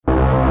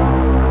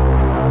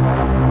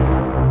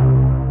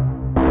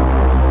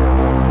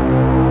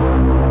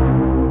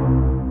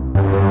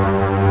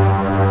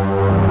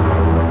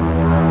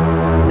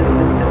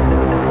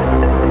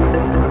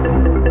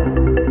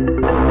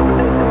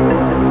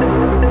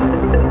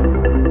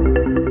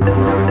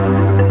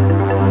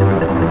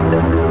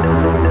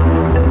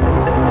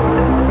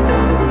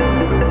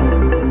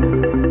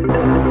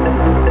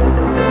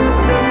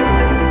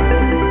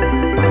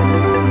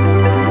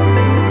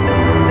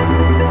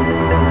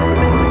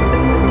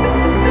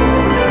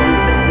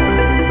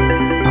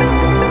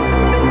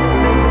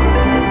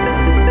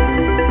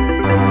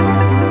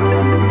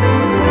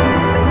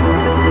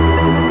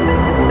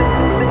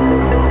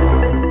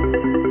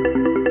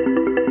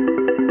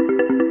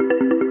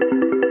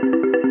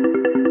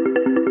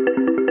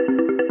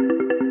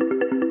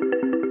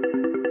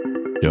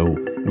Yo,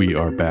 we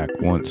are back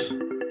once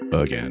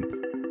again.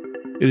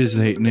 It is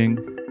Lightning.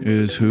 It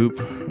is Hoop.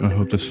 I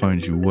hope this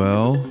finds you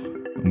well.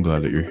 I'm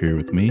glad that you're here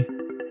with me.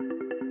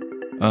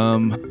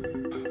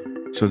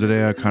 So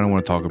today I kind of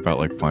want to talk about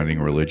like finding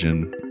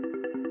religion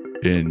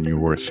in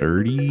your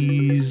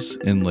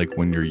 30s and like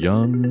when you're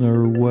young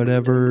or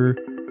whatever.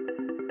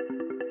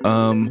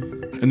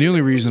 And the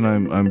only reason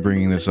I'm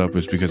bringing this up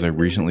is because I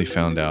recently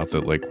found out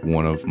that like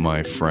one of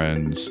my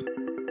friends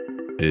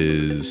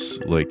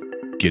is like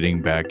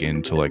getting back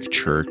into like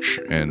church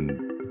and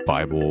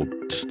Bible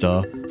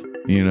stuff,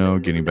 you know,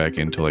 getting back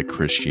into like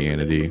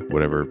Christianity,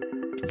 whatever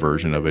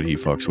version of it he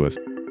fucks with.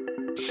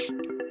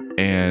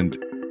 And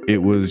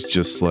it was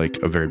just like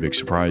a very big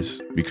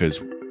surprise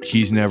because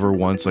he's never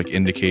once like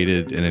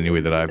indicated in any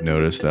way that I've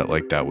noticed that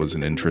like that was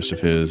an interest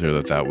of his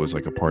or that was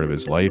like a part of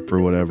his life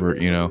or whatever,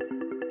 you know.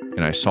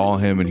 And I saw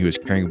him and he was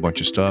carrying a bunch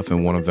of stuff,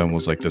 and one of them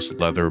was like this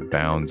leather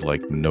bound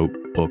like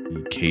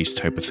notebook case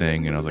type of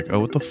thing, and I was like, oh,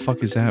 what the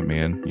fuck is that,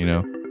 man? You know,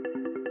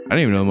 I didn't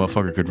even know the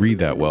motherfucker could read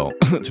that well,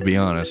 to be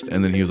honest.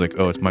 And then he was like,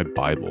 oh, it's my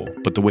Bible.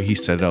 But the way he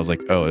said it, I was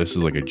like, oh, this is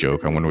like a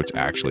joke. I wonder what's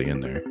actually in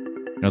there.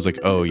 And I was like,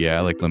 oh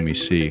yeah, like let me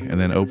see. And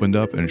then opened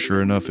up, and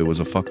sure enough, it was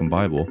a fucking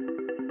Bible.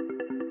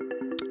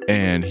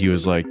 And he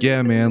was like,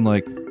 yeah, man,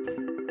 like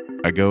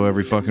I go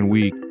every fucking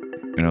week.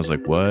 And I was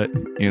like, what?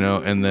 You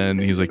know, and then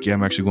he's like, yeah,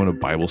 I'm actually going to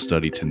Bible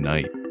study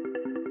tonight.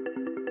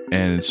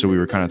 And so we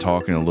were kind of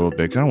talking a little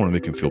bit. 'Cause I don't want to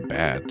make him feel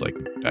bad. Like,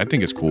 I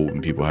think it's cool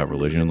when people have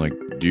religion. Like,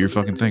 do your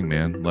fucking thing,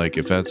 man. Like,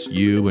 if that's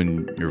you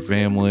and your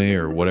family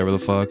or whatever the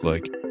fuck,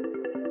 like,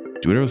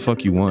 do whatever the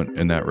fuck you want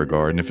in that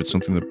regard. And if it's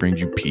something that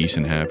brings you peace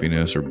and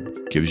happiness or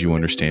gives you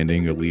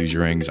understanding or leaves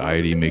your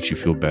anxiety, makes you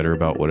feel better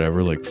about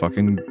whatever, like,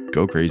 fucking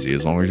go crazy.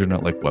 As long as you're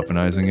not, like,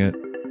 weaponizing it,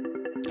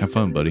 have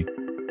fun, buddy.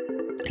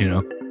 You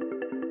know?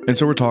 And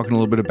so we're talking a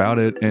little bit about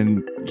it,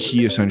 and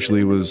he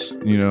essentially was,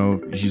 you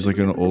know, he's like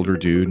an older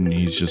dude, and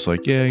he's just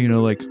like, yeah, you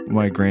know, like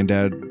my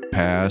granddad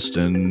passed,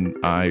 and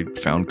I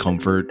found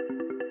comfort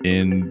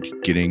in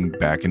getting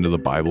back into the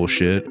Bible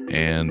shit,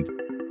 and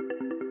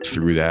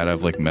through that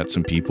I've like met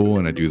some people,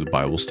 and I do the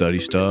Bible study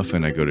stuff,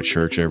 and I go to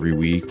church every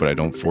week, but I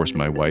don't force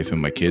my wife and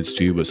my kids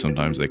to, but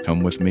sometimes they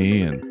come with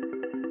me, and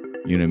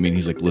you know what I mean?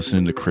 He's like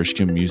listening to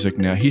Christian music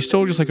now. He's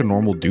still just like a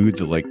normal dude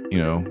that like, you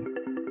know,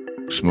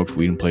 smokes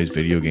weed and plays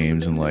video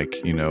games and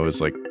like, you know,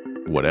 is like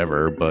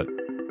whatever, but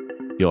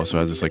he also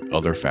has this like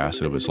other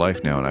facet of his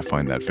life now, and I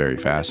find that very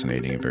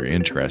fascinating and very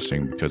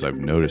interesting because I've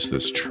noticed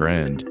this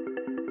trend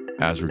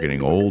as we're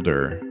getting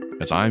older,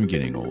 as I'm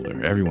getting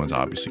older, everyone's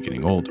obviously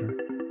getting older,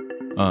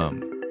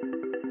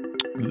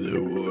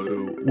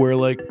 where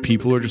like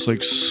people are just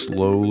like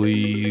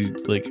slowly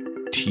like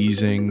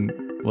teasing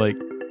like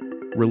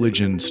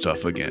religion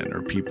stuff again,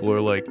 or people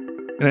are like,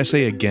 and I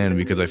say again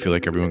because I feel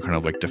like everyone kind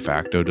of like de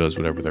facto does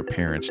whatever their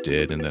parents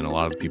did. And then a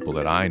lot of the people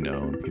that I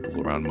know and people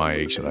around my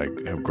age that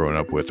I have grown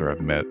up with or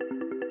I've met,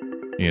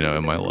 you know,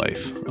 in my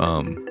life,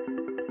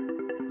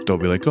 they'll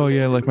be like, oh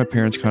yeah, like my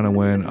parents kind of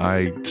went,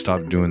 I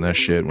stopped doing that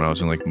shit when I was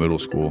in like middle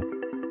school.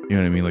 You know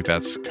what I mean? Like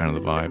that's kind of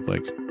the vibe,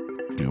 like,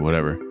 you know,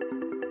 whatever.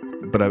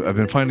 But I've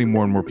been finding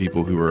more and more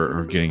people who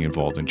are getting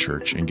involved in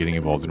church and getting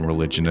involved in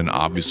religion. And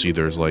obviously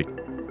there's like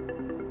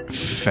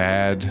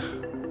fad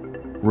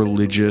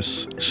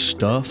religious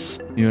stuff,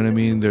 you know what I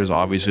mean? There's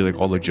obviously like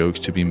all the jokes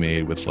to be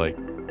made with like,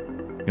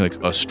 you know, like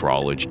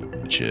astrology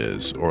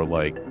bitches, or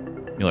like,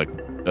 you know, like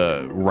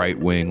right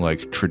wing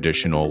like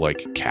traditional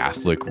like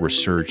Catholic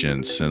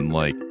resurgence, and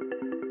like,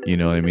 you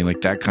know what I mean,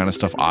 like that kind of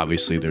stuff.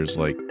 Obviously there's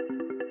like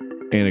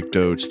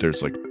anecdotes,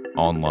 there's like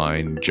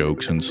online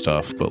jokes and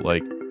stuff, but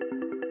like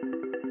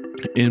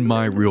in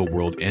my real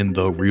world, in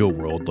the real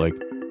world, like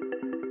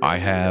I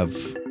have,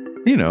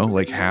 you know,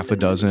 like half a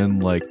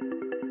dozen like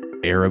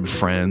Arab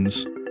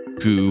friends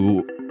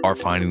who are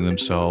finding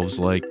themselves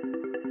like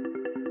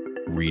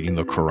reading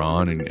the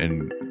Quran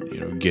and you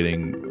know,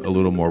 getting a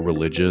little more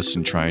religious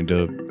and trying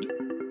to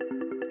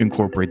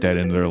incorporate that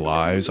into their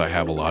lives. I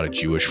have a lot of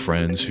Jewish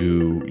friends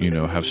who, you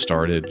know, have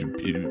started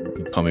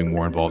becoming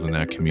more involved in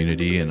that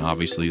community. And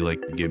obviously, like,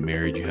 you get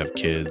married, you have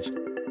kids,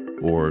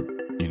 or,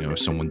 you know,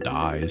 someone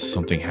dies,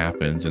 something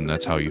happens, and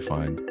that's how you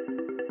find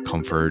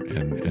comfort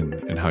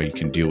and how you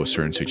can deal with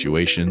certain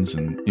situations.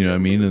 And, you know what I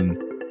mean? And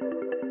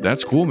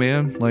that's cool,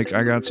 man. Like,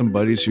 I got some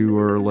buddies who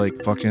are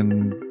like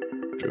fucking,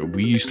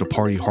 we used to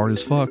party hard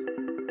as fuck.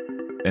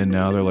 And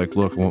now they're like,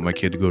 look, I want my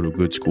kid to go to a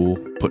good school,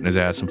 putting his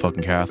ass in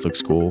fucking Catholic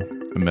school.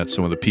 I met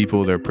some of the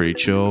people, they're pretty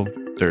chill.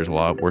 There's a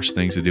lot worse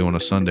things to do on a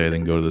Sunday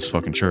than go to this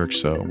fucking church.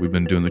 So we've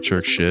been doing the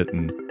church shit,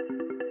 and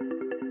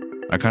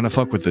I kind of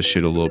fuck with this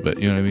shit a little bit,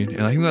 you know what I mean?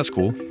 And I think that's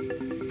cool.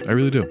 I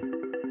really do.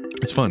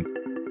 It's fun.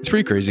 It's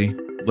pretty crazy,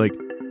 like,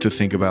 to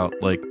think about,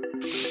 like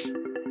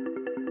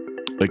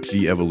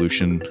the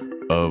evolution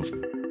of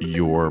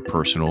your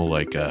personal,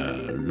 like,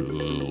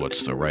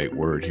 what's the right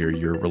word here?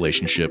 Your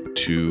relationship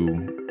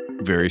to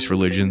various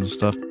religions and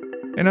stuff.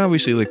 And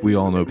obviously, like, we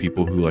all know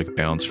people who like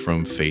bounce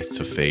from faith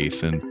to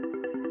faith and,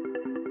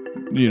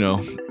 you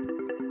know,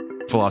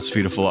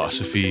 philosophy to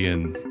philosophy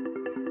and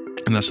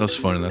And that stuff's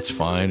fun and that's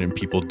fine. And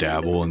people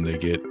dabble and they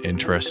get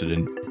interested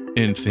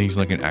in things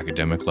like an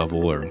academic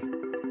level or,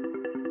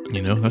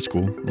 that's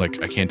cool.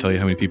 Like, I can't tell you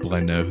how many people I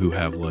know who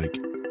have like,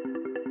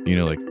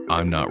 like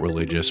I'm not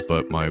religious,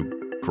 but my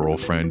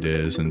girlfriend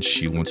is, and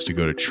she wants to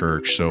go to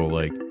church. So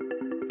like,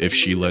 if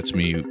she lets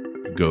me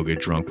go get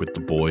drunk with the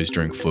boys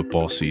during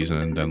football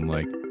season, then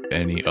like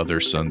any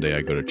other Sunday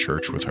I go to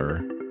church with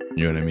her.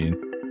 You know what I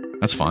mean?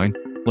 That's fine.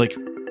 Like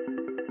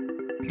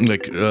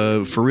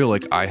for real,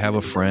 like I have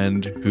a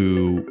friend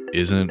who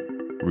isn't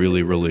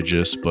really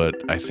religious,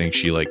 but I think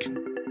she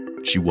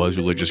was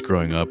religious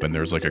growing up, and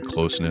there's like a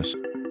closeness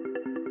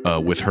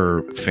with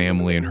her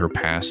family and her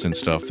past and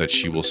stuff that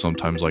she will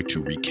sometimes like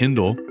to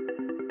rekindle.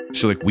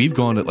 So like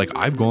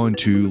I've gone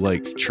to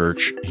like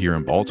church here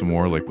in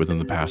Baltimore like within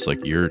the past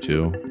like year or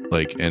two,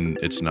 like, and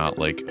it's not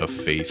like a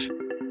faith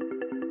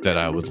that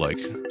I would like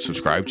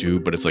subscribe to,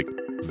 but it's like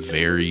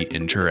very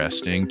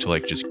interesting to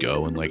like just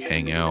go and like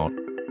hang out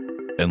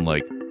and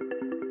like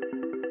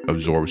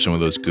absorb some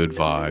of those good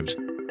vibes,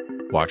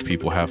 watch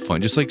people have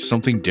fun, just like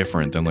something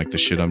different than like the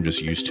shit I'm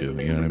just used to.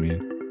 You know what I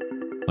mean?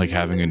 Like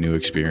having a new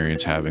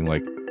experience,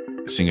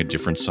 seeing a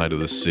different side of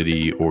the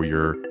city or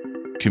your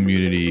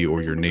community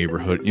or your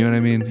neighborhood. You know what I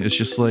mean? It's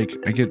just like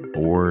I get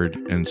bored,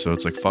 and so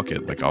it's like fuck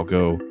it. Like I'll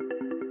go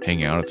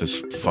hang out at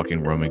this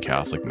fucking Roman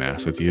Catholic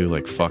mass with you.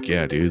 Like fuck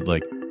yeah, dude.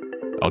 Like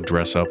I'll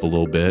dress up a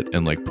little bit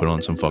and like put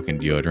on some fucking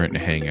deodorant and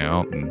hang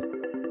out and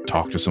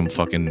talk to some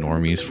fucking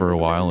normies for a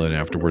while, and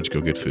afterwards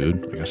go get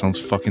food. Like that sounds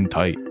fucking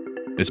tight.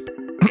 It's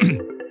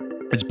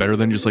it's better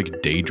than just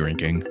like day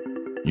drinking.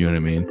 You know what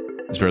I mean?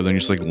 It's better than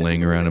just like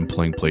laying around and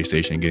playing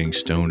PlayStation and getting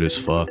stoned as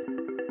fuck.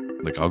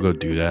 Like I'll go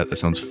do that. That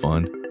sounds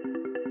fun.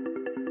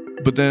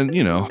 But then,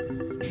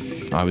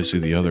 obviously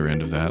the other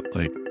end of that,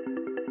 like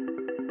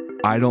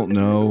I don't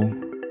know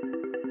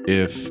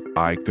if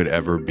I could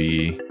ever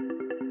be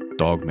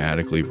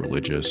dogmatically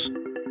religious.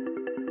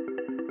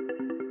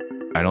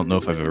 I don't know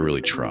if I've ever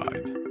really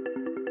tried.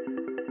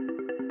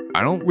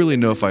 I don't really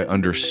know if I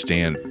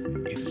understand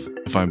faith,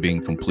 if I'm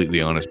being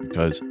completely honest,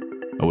 because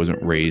I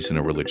wasn't raised in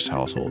a religious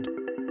household.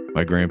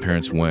 My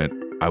grandparents went,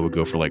 I would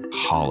go for like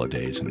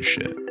holidays and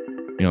shit.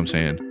 You know what I'm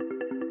saying?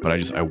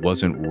 But I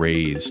wasn't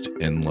raised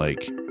in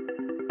like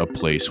a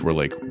place where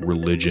like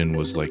religion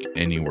was like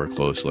anywhere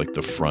close to like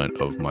the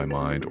front of my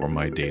mind or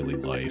my daily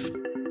life.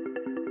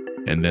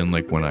 And then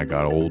like when I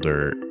got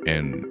older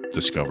and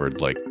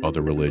discovered like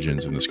other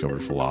religions and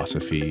discovered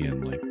philosophy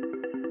and like,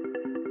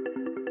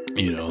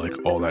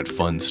 like all that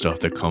fun stuff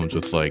that comes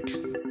with like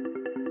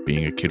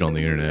being a kid on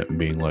the internet and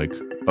being like,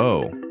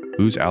 oh,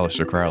 who's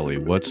Aleister Crowley?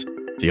 What's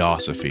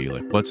Theosophy?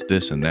 Like what's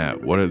this and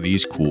that? What are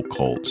these cool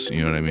cults?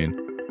 You know what I mean?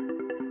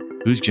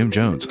 Who's Jim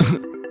Jones?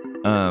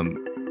 I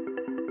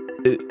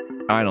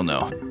don't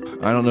know.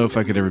 I don't know if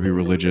I could ever be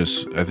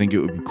religious. I think it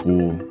would be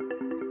cool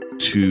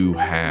to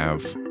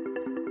have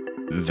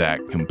that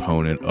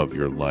component of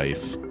your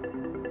life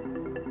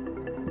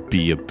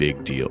be a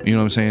big deal. You know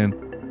what I'm saying?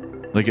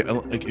 Like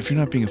if you're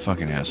not being a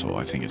fucking asshole,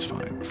 I think it's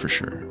fine for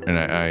sure. And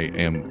I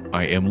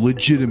am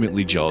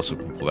legitimately jealous of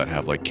people that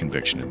have like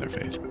conviction in their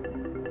faith.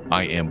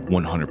 I am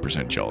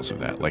 100% jealous of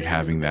that. Like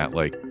having that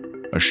like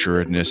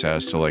assuredness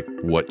as to like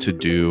what to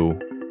do,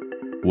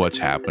 what's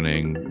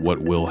happening,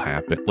 what will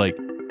happen. Like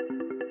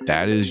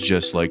that is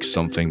just like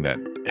something that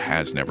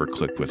has never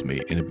clicked with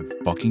me, and it'd be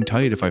fucking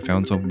tight if I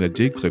found something that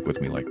did click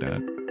with me like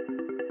that.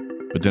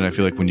 But then I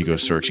feel like when you go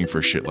searching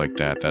for shit like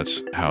that,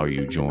 that's how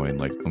you join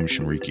like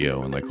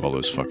Shinrikyo and like all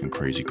those fucking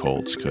crazy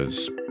cults,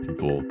 because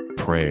people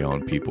prey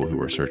on people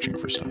who are searching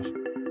for stuff.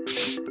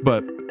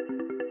 But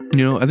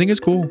I think it's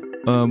cool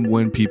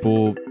when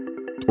people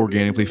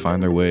organically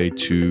find their way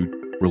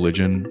to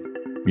religion,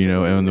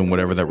 and then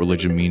whatever that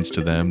religion means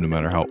to them, no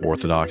matter how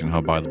orthodox and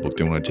how by the book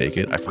they want to take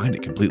it. I find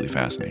it completely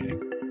fascinating.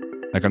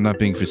 Like I'm not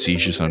being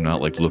facetious. I'm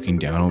not like looking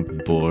down on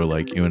people or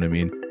like, you know what I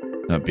mean?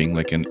 Not being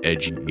like an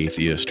edgy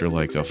atheist or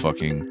like a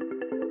fucking,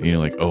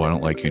 like, oh, I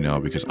don't like you now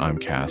because I'm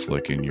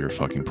Catholic and you're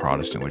fucking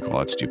Protestant, like all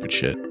that stupid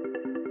shit.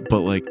 But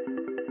like,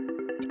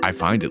 I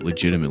find it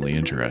legitimately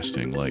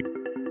interesting. Like,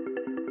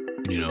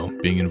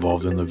 being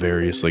involved in the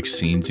various like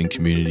scenes and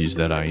communities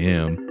that I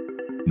am,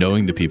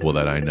 knowing the people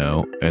that I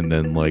know, and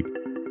then like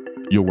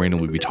you'll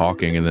randomly be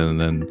talking, and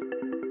then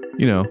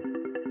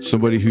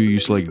somebody who you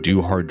used to like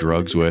do hard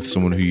drugs with,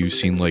 someone who you've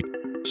seen like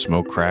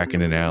smoke crack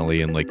in an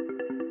alley and like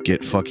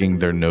get fucking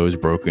their nose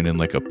broken in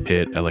like a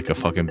pit at like a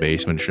fucking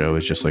basement show,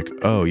 is just like,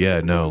 oh yeah,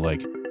 no,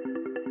 like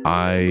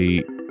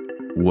I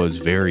was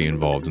very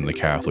involved in the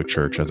Catholic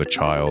Church as a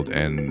child,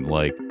 and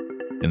like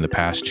in the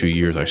past 2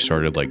 years I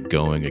started like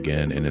going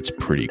again, and it's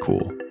pretty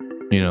cool.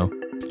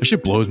 That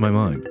shit blows my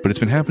mind, but it's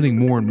been happening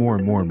more and more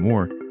and more and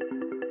more.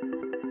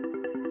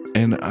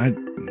 And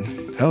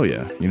hell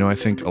yeah, I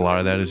think a lot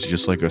of that is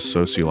just like a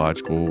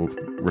sociological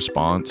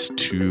response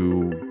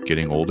to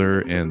getting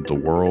older and the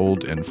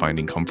world and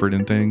finding comfort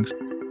in things.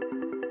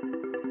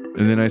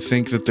 And then I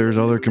think that there's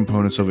other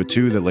components of it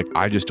too that like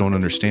I just don't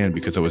understand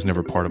because it was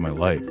never part of my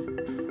life.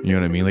 You know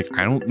what I mean? Like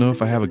I don't know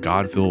if I have a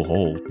God-filled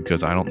hole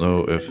because I don't know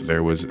if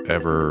there was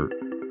ever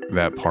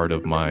that part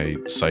of my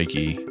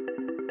psyche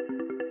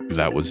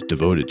that was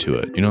devoted to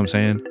it. You know what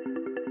I'm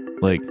saying?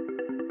 Like,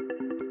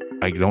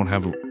 I don't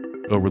have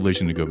a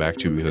religion to go back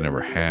to because I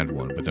never had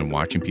one, but then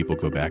watching people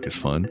go back is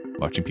fun.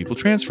 Watching people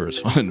transfer is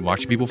fun.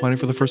 Watching people find it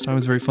for the first time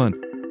is very fun.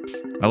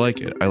 I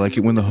like it. I like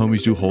it when the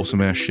homies do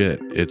wholesome ass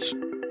shit. It's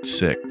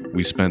sick.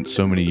 We spent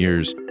so many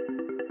years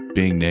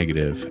being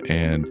negative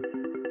and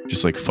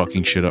just like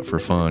fucking shit up for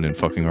fun and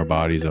fucking our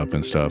bodies up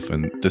and stuff.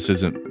 And this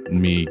isn't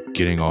me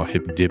getting all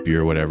hippy dippy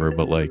or whatever,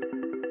 but like,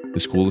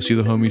 it's cool to see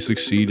the homies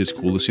succeed. It's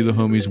cool to see the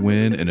homies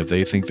win. And if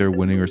they think they're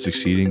winning or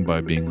succeeding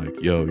by being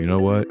like, yo, you know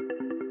what?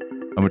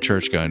 I'm a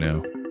church guy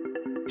now.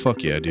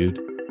 Fuck yeah, dude.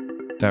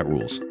 That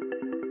rules.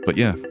 But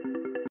yeah,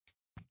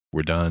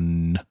 we're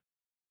done.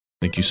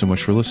 Thank you so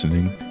much for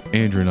listening.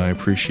 Andrew and I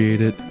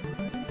appreciate it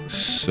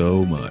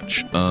so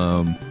much.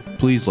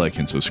 Please like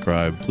and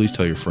subscribe. Please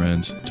tell your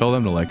friends. Tell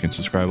them to like and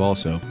subscribe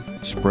also.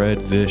 Spread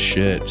this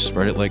shit.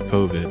 Spread it like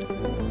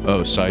COVID.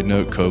 Oh, side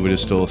note, COVID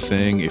is still a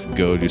thing. If you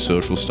go do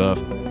social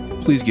stuff,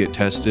 please get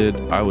tested.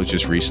 I was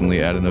just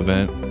recently at an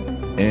event,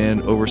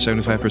 and over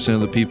 75%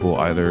 of the people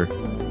either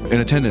in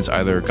attendance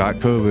either got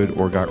COVID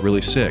or got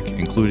really sick,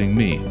 including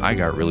me. I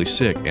got really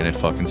sick, and it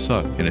fucking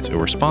sucked. And it's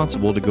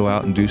irresponsible to go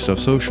out and do stuff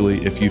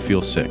socially if you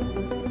feel sick.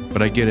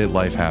 But I get it,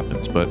 life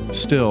happens. But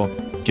still,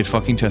 get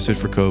fucking tested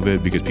for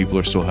COVID because people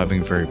are still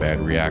having very bad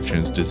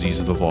reactions.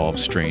 Diseases evolve,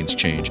 strains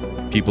change.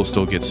 People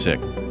still get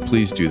sick.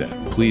 Please do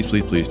that. Please,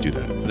 please, please do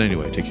that. But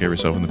anyway, take care of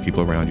yourself and the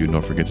people around you, and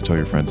don't forget to tell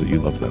your friends that you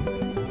love them.